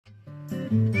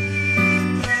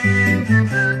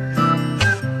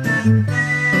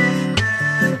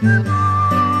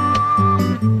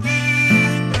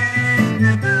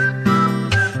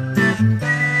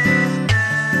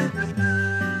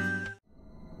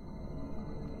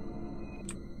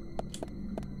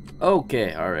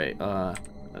Okay, alright,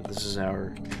 this is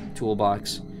our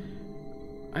toolbox.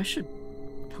 I should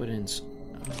put in some,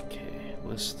 okay,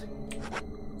 list.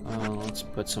 Let's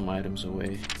put some items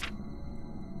away.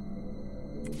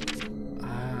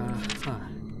 Huh.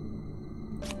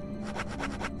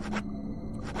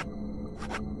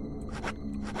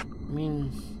 I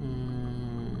mean,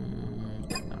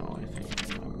 no, I think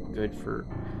I'm good for,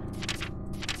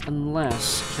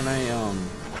 unless, can I,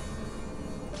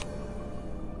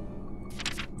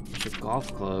 there's a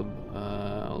golf club,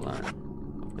 hold on,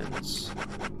 it's,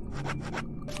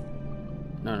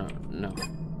 no.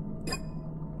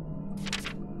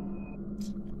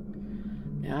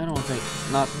 Yeah, I don't think,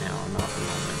 not now, not the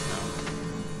moment, no.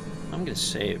 I'm gonna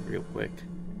save real quick.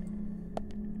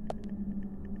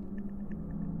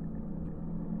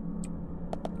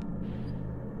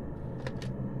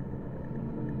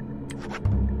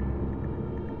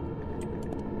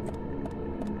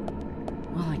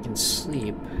 Well, I can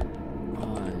sleep. I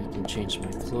can change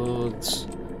my clothes.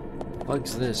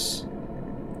 What's this?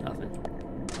 Nothing.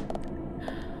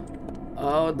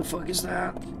 Oh, what the fuck is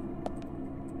that?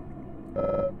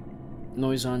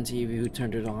 Noise on TV. Who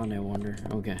turned it on? I wonder.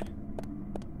 Okay.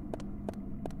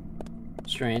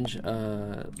 Strange.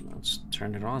 Let's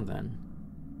turn it on then.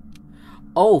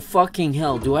 Oh, fucking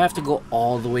hell. Do I have to go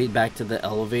all the way back to the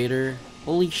elevator?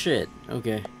 Holy shit.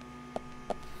 Okay.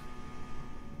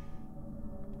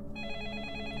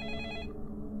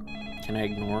 Can I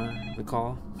ignore the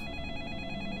call?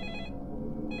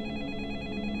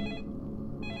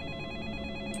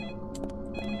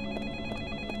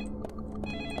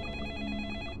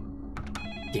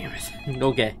 Damn it.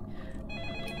 Okay.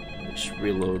 Just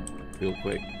reload real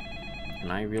quick.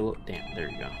 Can I reload? Damn, there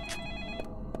you go.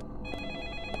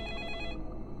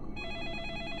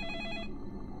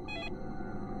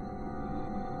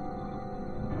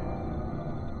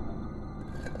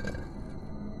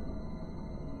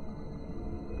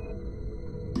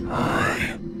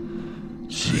 I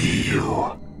see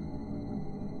you.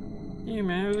 Hey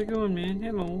man, how's it going, man?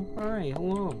 Hello. Hi,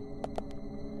 hello.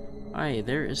 Hi,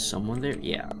 there is someone there.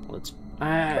 Yeah, let's.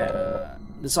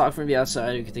 Let's talk from the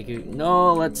outside. We can take you.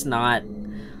 No, let's not.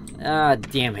 Ah,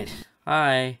 damn it.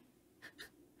 Hi.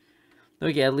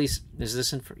 Okay, at least is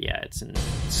this in? Yeah, it's in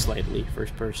slightly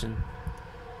first person.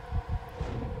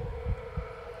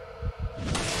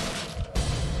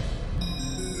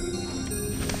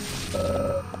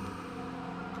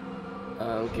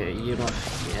 Okay, you don't.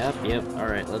 Yep. All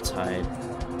right, let's hide.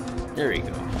 There we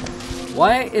go.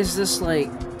 Why is this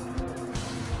like?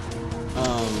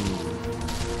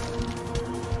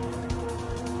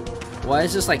 Why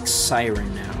is this like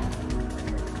siren now?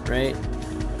 Right?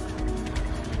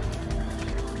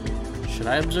 Should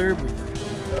I observe?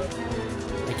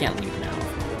 I can't leave now,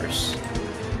 of course.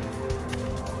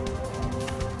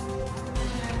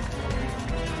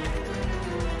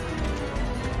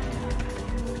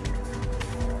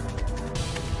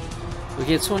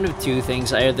 Okay, it's one of two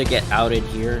things. I either get outed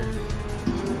here.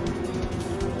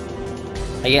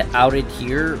 I get outed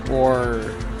here,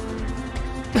 or...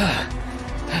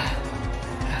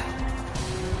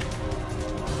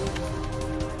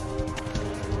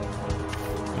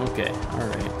 Okay,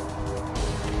 alright.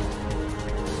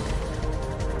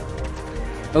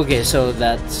 Okay, so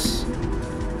that's...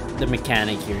 the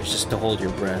mechanic here is just to hold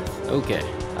your breath. Okay,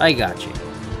 I got you.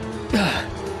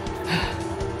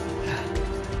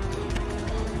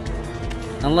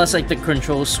 Unless, like, the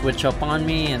controls switch up on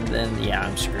me, and then, yeah,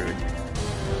 I'm screwed.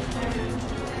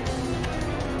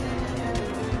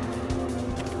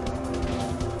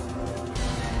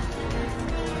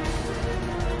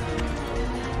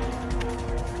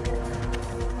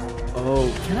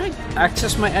 Oh, can I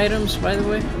access my items, by the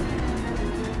way?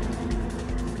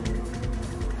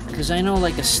 Because I know,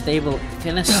 like,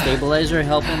 can a stabilizer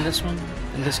help in this one?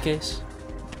 In this case?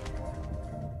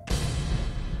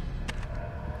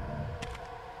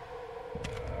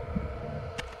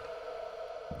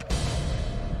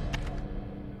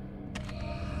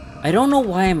 I don't know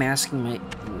why I'm asking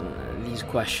these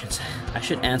questions. I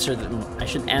should answer them. I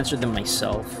should answer them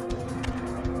myself.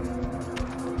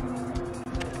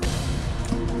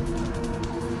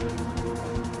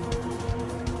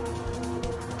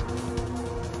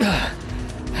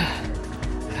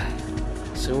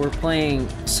 So we're playing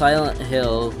Silent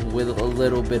Hill with a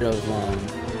little bit of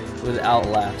with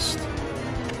Outlast,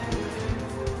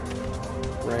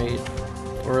 right?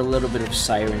 Or a little bit of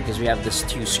siren, because we have this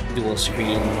dual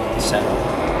screen setup.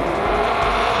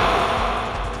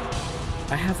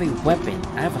 I have a weapon.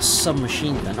 I have a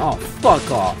submachine gun. Oh, fuck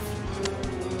off.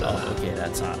 Oh, okay,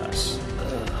 that's not us.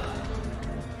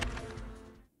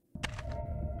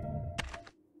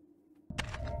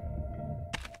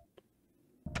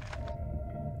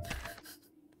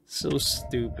 So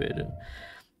stupid.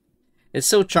 It's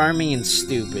so charming and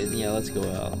stupid. Yeah, let's go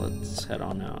out. Let's head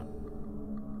on out.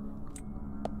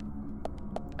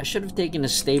 I should have taken a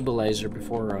stabilizer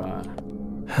before,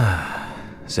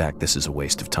 Zach, this is a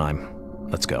waste of time.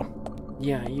 Let's go.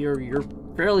 Yeah, you're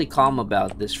fairly calm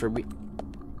about this for me.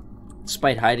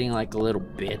 Despite hiding like a little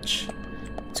bitch.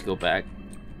 Let's go back.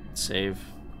 Save.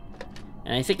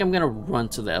 And I think I'm gonna run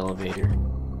to the elevator.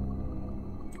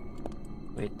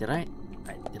 Wait, did I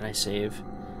save?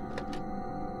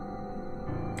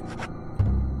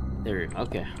 There,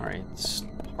 okay, alright, it's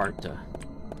hard to...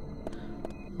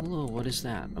 Hello, what is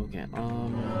that? Okay,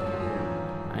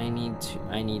 I need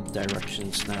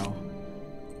directions now.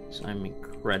 So I'm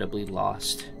incredibly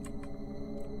lost.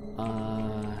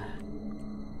 Oh,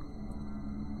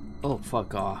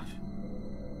 fuck off.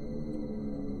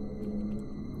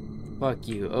 Fuck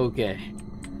you, okay.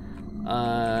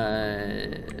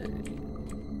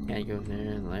 Can I go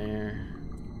there,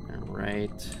 and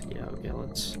right? Yeah, okay,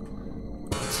 let's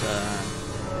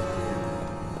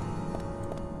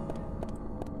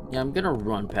yeah, I'm gonna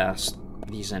run past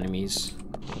these enemies.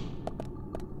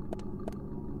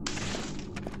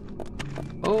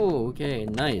 Oh, okay,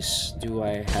 nice. Do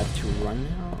I have to run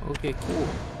now? Okay, cool,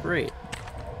 great.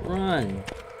 Run.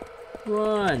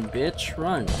 Run, bitch,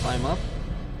 run. Climb up.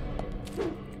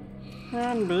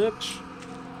 Run, bitch.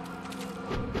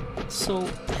 So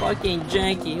fucking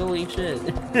janky, holy shit.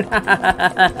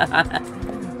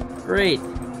 Great.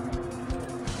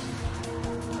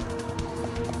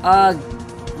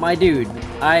 My dude,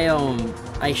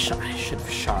 I should have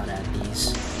shot at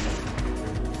these.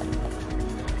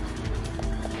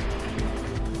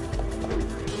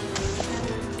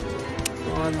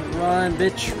 Run,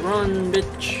 bitch, run,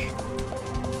 bitch.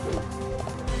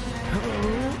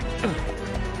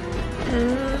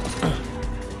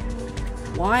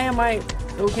 Why am I...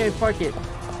 Okay, fuck it.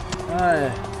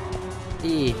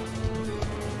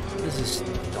 This is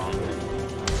dumb.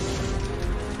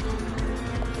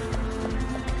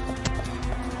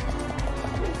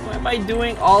 Why am I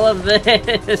doing all of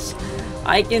this?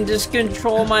 I can just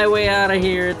control my way out of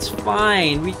here. It's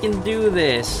fine. We can do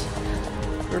this.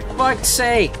 For fuck's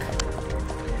sake.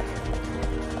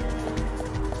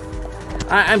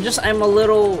 I'm a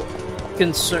little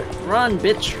concerned. Run,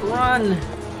 bitch, run.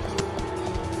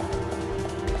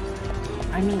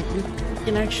 I mean, we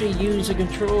can actually use the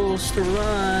controls to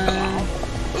run.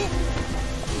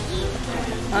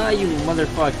 Ah, you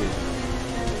motherfucker.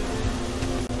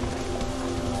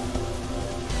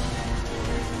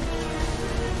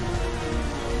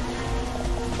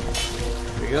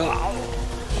 There we go.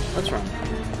 Let's run.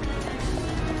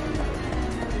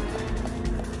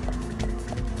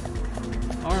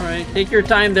 Alright, take your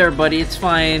time there, buddy. It's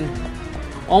fine.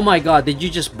 Oh my god, did you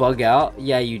just bug out?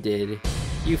 Yeah, you did.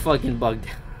 You fucking bugged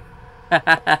out.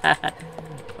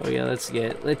 Okay, let's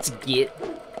get.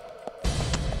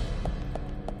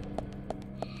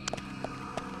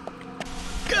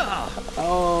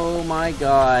 Oh my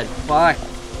god, fuck.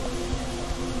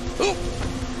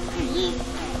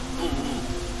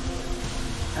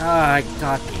 Ah,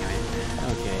 god damn it.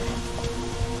 Okay.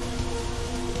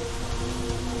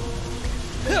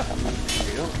 There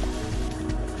we go.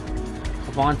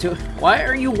 Up onto it. Why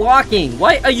are you walking?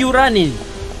 Why are you running?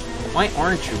 Why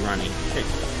aren't you running? Shit.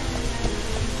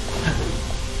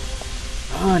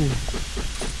 Run.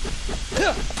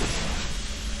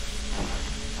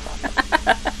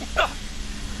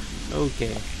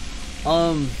 Okay.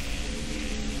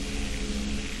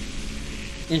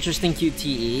 Interesting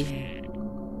QTE.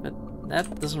 But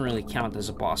that doesn't really count as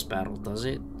a boss battle, does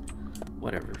it?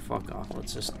 Whatever, fuck off.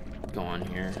 Let's just go on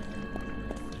here.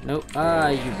 Nope.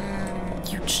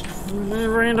 You just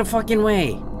ran the fucking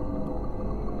way.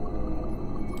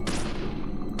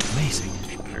 Amazing.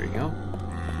 There you go.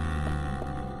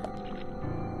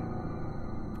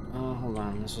 Oh, hold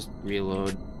on. Let's just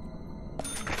reload.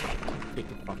 Take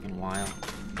a fucking while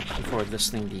before this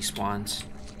thing despawns.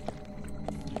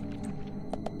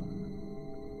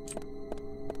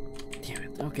 Damn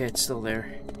it. Okay, it's still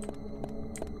there.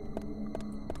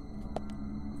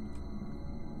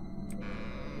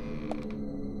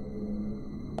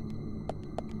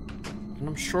 And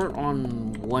I'm short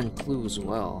on one clue as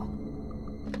well.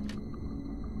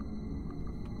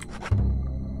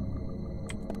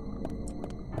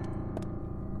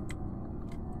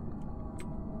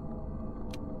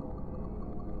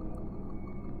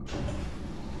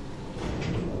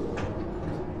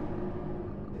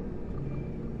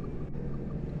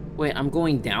 Wait, I'm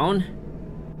going down?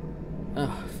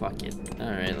 Oh, fuck it.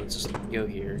 Alright, let's just go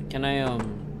here. Can I,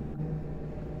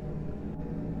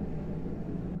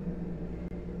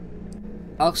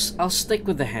 I'll stick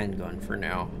with the handgun for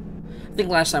now. I think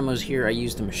last time I was here, I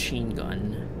used a machine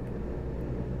gun.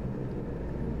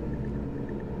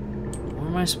 Where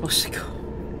am I supposed to go?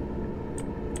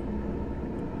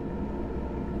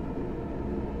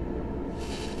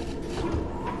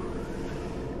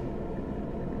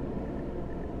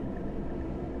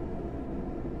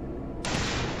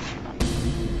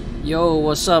 Yo,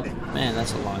 what's up? Man,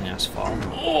 that's a long-ass fall.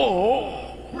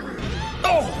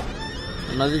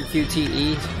 Another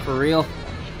QTE? For real?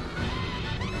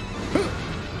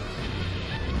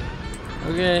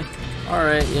 Okay.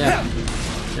 Alright, yeah.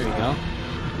 There you go.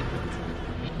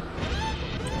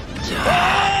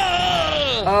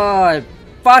 Oh,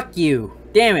 fuck you!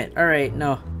 Damn it! Alright,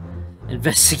 no.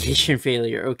 Investigation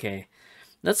failure, okay.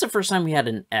 That's the first time we had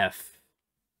an F.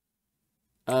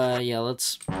 Yeah,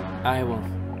 let's...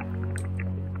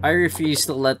 I refuse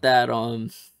to let that,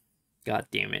 God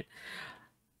damn it.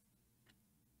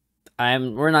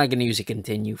 We're not gonna use a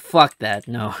continue. Fuck that,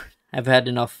 no. I've had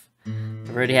enough. I've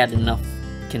already had enough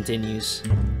continues.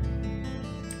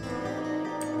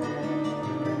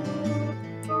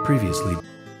 Previously.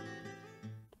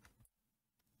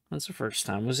 That's the first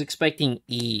time. I was expecting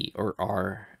E or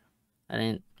R.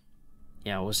 I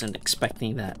wasn't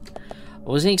expecting that. I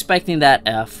wasn't expecting that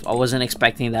F. I wasn't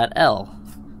expecting that L.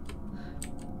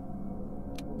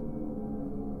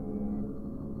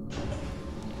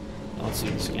 Let's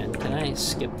do this again. Can I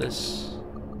skip this?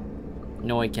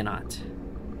 No, I cannot.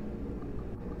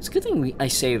 It's a good thing I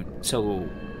saved so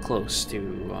close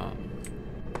to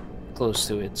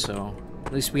it, so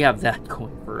at least we have that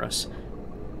going for us.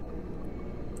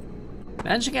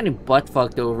 Imagine getting butt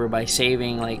fucked over by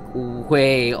saving like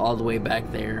way all the way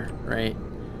back there, right?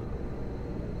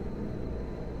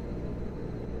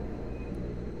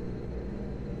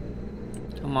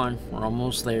 Come on, we're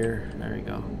almost there. There we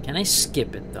go. Can I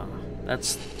skip it though?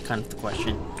 That's kind of the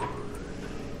question.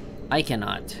 I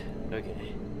cannot.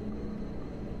 Okay.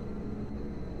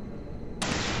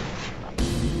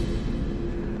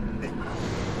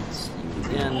 Let's see you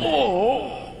again.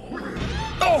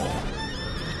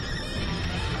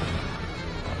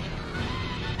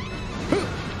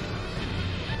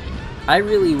 I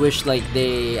really wish like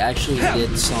they actually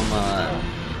did some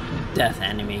death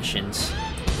animations.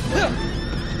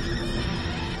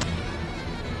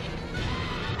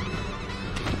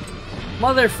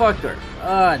 Motherfucker!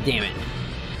 Ah, damn it.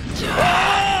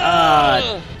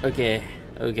 Okay,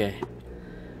 okay.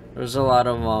 There's a lot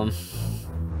of, what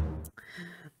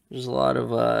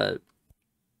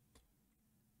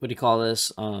do you call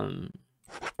this?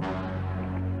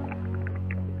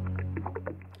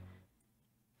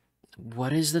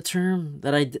 What is the term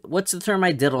that what's the term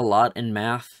I did a lot in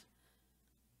math?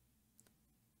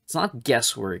 It's not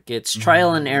guesswork, it's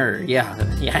trial and error. Yeah,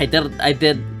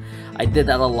 I did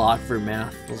that a lot for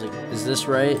math. I was like, is this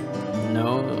right?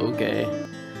 No? Okay.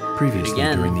 Previously,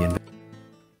 during the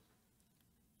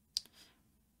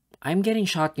I'm getting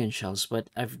shotgun shells, but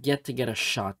I've yet to get a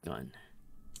shotgun.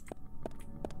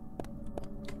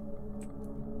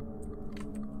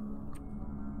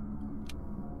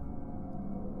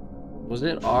 Was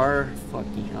it R?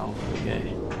 Fucking hell.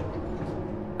 Okay.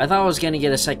 I thought I was gonna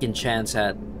get a second chance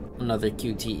at another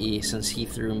QTE since he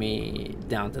threw me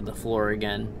down to the floor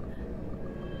again.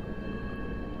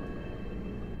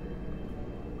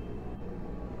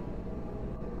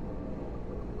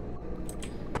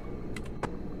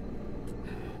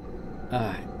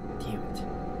 Ah, damn it.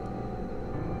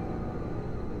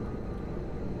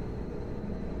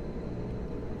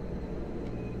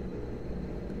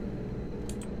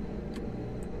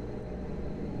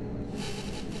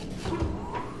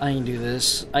 I can do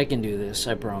this. I can do this.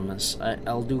 I promise.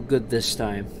 I'll do good this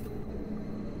time.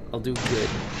 I'll do good.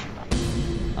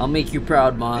 I'll make you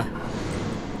proud, Ma.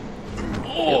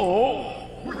 Oh!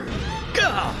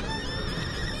 Yep.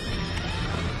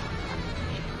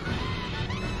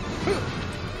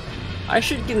 I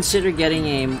should consider getting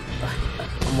a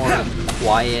more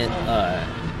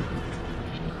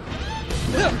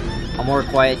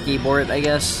quiet keyboard, I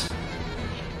guess.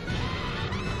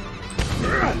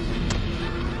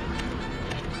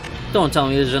 Don't tell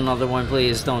me there's another one,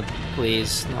 please. Don't,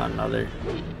 please, not another.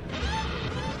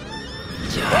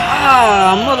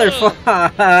 Ah,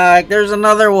 motherfuck! There's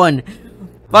another one.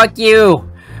 Fuck you.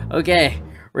 Okay,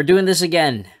 we're doing this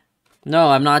again. No,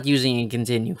 I'm not using it.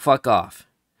 Continue. Fuck off.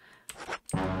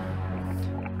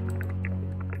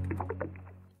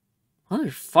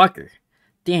 Motherfucker.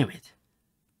 Damn it.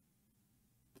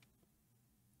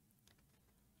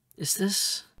 Is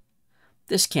this...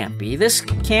 This can't be. This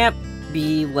can't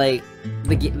be, like,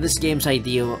 this game's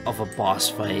idea of a boss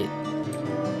fight.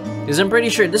 Because I'm pretty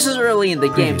sure this is early in the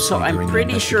game, so I'm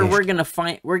pretty sure we're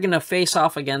gonna face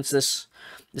off against this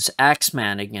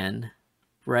Axeman again,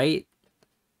 right?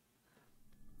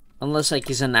 Unless, like,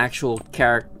 he's an actual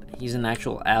character, he's an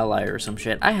actual ally or some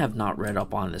shit. I have not read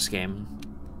up on this game.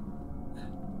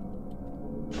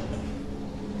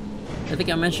 I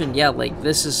think I mentioned, yeah, like,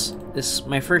 this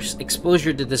my first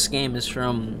exposure to this game is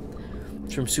from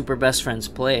Super Best Friends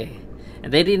Play.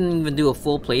 And they didn't even do a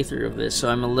full playthrough of this, so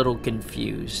I'm a little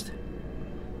confused.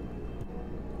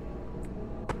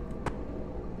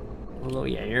 Although,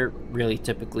 yeah, you're really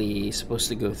typically supposed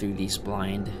to go through these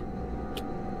blind.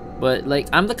 But, like,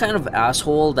 I'm the kind of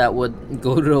asshole that would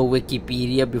go to a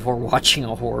Wikipedia before watching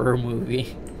a horror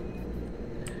movie.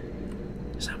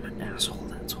 Because I'm an asshole,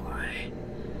 that's why.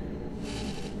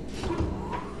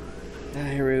 Ah,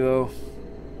 here we go.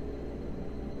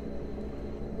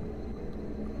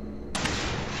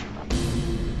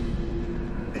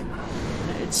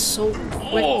 It's so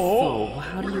quick, though.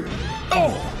 How do you...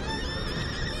 Oh!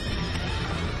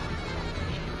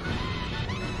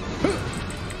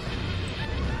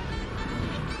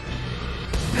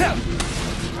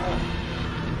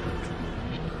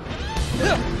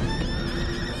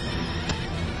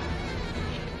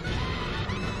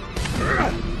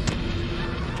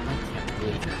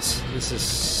 This is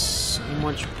so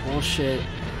much bullshit.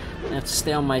 I have to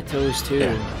stay on my toes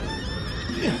too.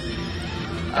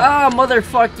 Ah,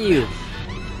 motherfuck you!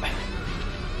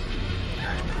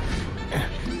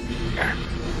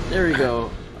 There we go.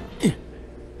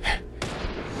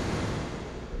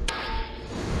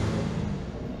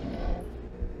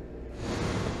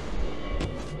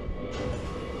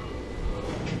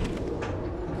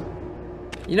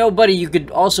 You know, buddy, you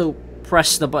could also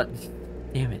press the button.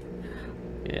 Damn it.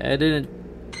 Yeah, I didn't...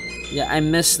 Yeah, I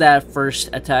missed that first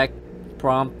attack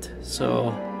prompt,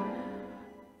 so...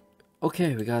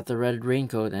 Okay, we got the red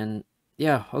raincoat, and...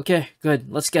 Yeah, okay,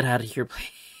 good. Let's get out of here,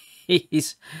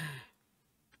 please.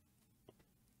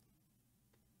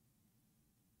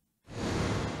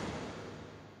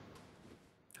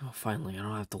 Oh, finally, I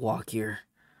don't have to walk here.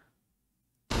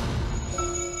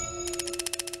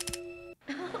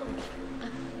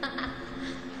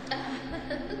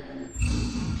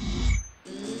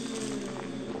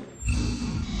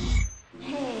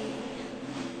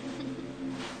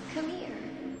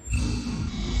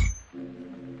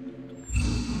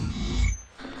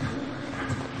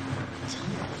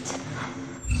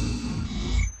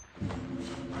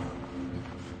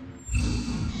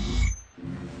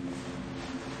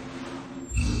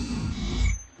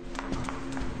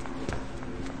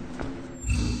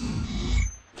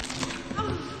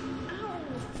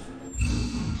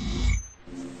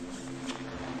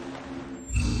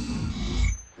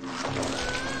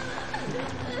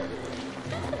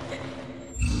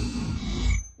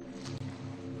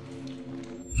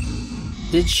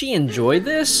 Did she enjoy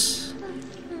this?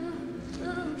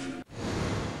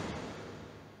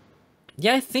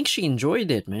 Yeah, I think she enjoyed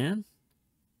it, man.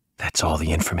 That's all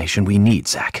the information we need,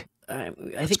 Zach. I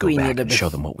Let's think go we back need a and bit. show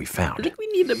them what we found. I think we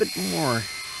need a bit more.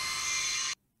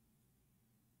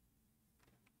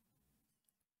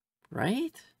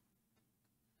 Right?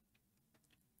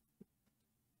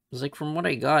 It's like, from what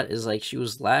I got, is like she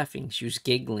was laughing, she was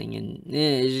giggling,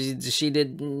 and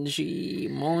she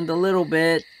moaned a little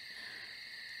bit.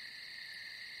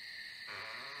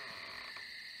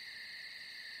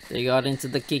 They got into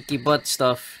the kicky butt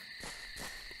stuff.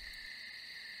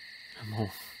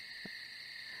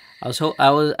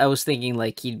 I was thinking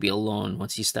like he'd be alone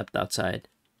once he stepped outside.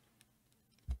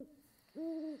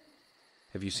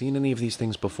 Have you seen any of these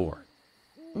things before?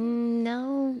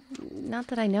 No, not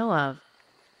that I know of.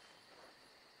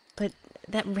 But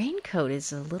that raincoat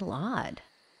is a little odd.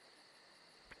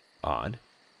 Odd?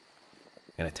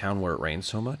 In a town where it rains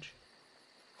so much?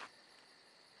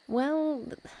 Well,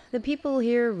 the people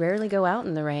here rarely go out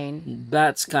in the rain.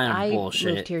 That's kind of I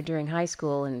bullshit. moved here during high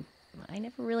school, and I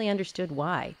never really understood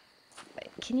why.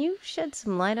 Can you shed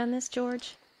some light on this,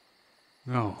 George?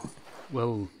 Oh,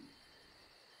 well,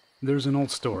 there's an old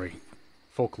story,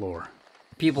 folklore.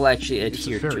 People actually It's a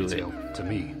adhere fairy to it. tale to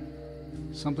me.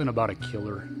 Something about a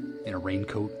killer in a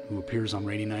raincoat who appears on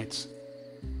rainy nights.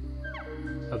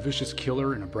 A vicious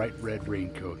killer in a bright red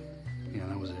raincoat. Yeah,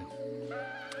 that was it.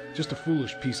 Just a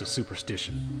foolish piece of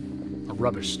superstition. A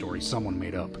rubbish story someone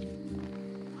made up.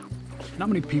 Not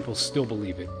many people still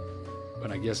believe it,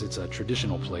 but I guess it's a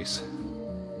traditional place.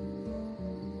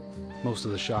 Most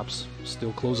of the shops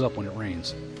still close up when it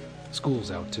rains.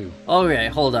 School's out too. Okay,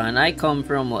 hold on. I come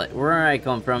from, like, where I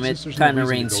come from, it Since there's no kind of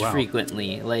reason to rains go out.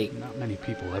 frequently. Like, Not many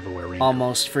people ever wear raincoats.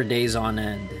 almost for days on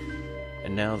end.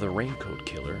 And now the raincoat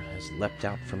killer has leapt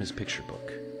out from his picture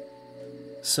book.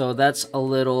 So that's a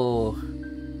little...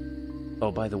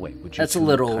 Oh, by the way, would you That's a two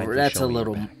little... kindly That's show a me your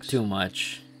little backs? too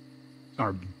much.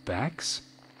 Our backs?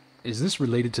 Is this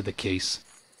related to the case?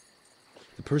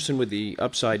 The person with the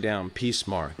upside-down peace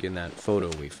mark in that photo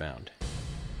we found.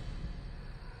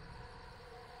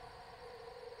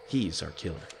 He's our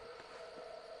killer.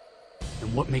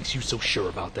 And what makes you so sure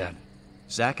about that?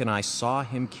 Zack and I saw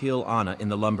him kill Anna in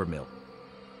the lumber mill.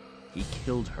 He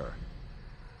killed her.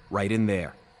 Right in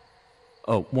there.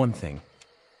 Oh, one thing.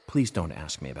 Please don't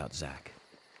ask me about Zack.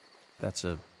 That's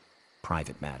a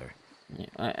private matter. Yeah,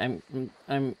 I'm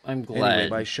glad. Anyway,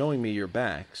 by showing me your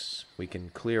backs, we can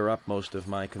clear up most of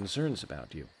my concerns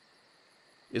about you.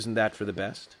 Isn't that for the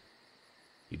best?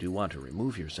 You do want to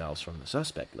remove yourselves from the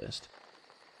suspect list.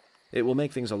 It will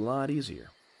make things a lot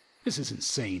easier. This is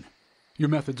insane. Your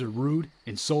methods are rude,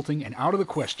 insulting, and out of the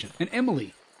question. And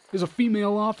Emily is a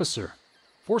female officer.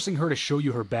 Forcing her to show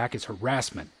you her back is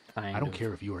harassment. I don't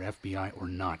care if you are FBI or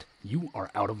not. You are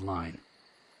out of line.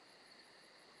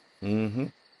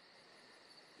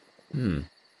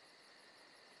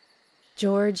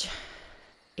 George,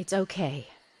 it's okay.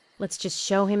 Let's just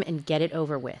show him and get it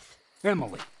over with.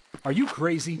 Emily, are you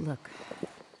crazy? Look,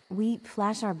 we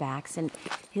flash our backs and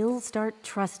he'll start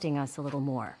trusting us a little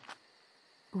more.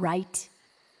 Right?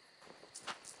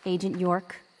 Agent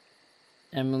York?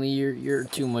 Emily, you're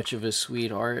too much of a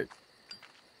sweetheart.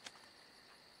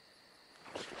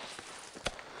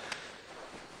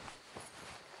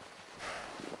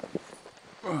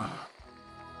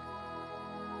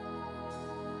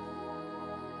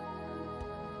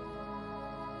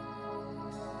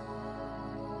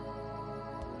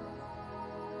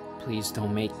 Please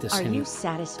don't make this Are any you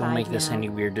satisfied don't make this now? any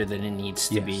weirder than it needs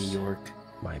to be, Yes. York.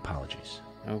 My apologies.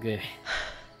 Okay.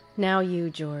 Now you,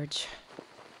 George.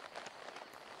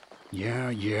 Yeah,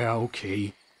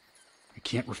 okay. I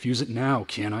can't refuse it now,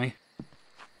 can I?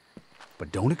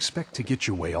 But don't expect to get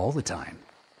your way all the time,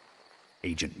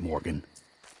 Agent Morgan.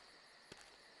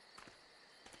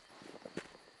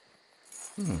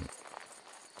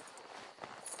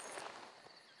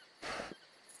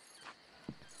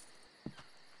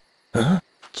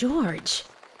 George!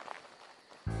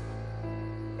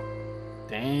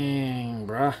 Dang,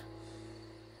 bruh.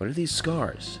 What are these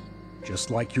scars? Just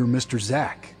like your Mr.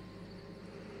 Zack.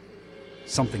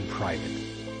 Something private.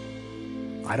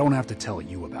 I don't have to tell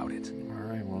you about it.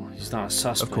 Alright, well, he's not a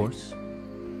suspect. Of course.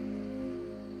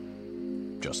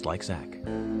 Just like Zack.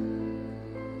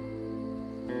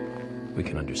 We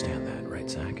can understand that, right,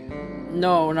 Zack?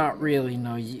 No, not really.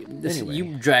 No, you Anyway,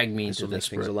 dragged me This into will make this,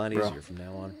 things a lot bro. easier from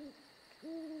now on.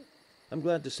 I'm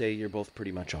glad to say you're both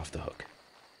pretty much off the hook.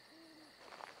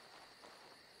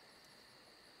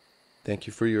 Thank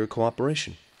you for your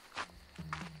cooperation.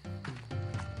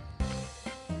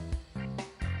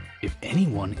 If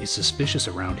anyone is suspicious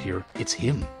around here, it's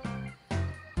him.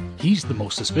 He's the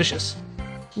most suspicious.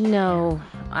 No,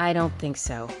 I don't think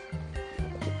so.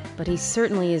 But he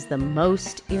certainly is the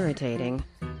most irritating.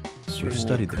 You've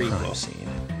studied the crime scene.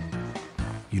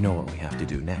 You know what we have to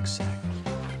do next, Zack.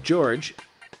 George,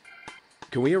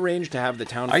 can we arrange to have the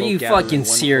town Are folk you gather in fucking one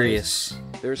place? serious?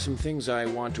 There's some things I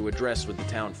want to address with the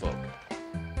town folk.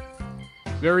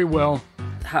 Very well.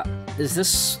 How, is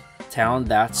this town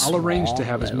that small? I'll arrange to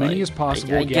have as many Like, as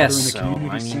possible I gather guess in the so. community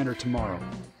I mean, center tomorrow.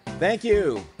 Thank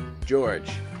you,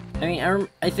 George.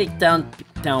 I think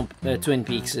Twin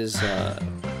Peaks is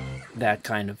that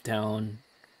kind of town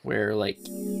where like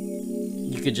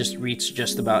you could just reach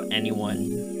just about anyone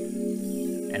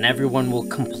and everyone will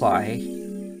comply.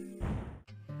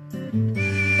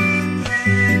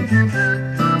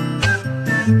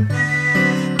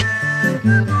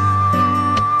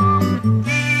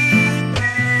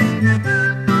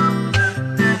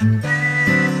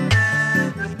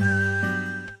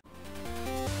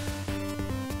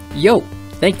 Yo,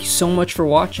 thank you so much for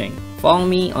watching. Follow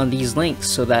me on these links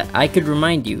so that I could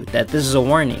remind you that this is a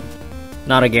warning,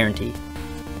 not a guarantee.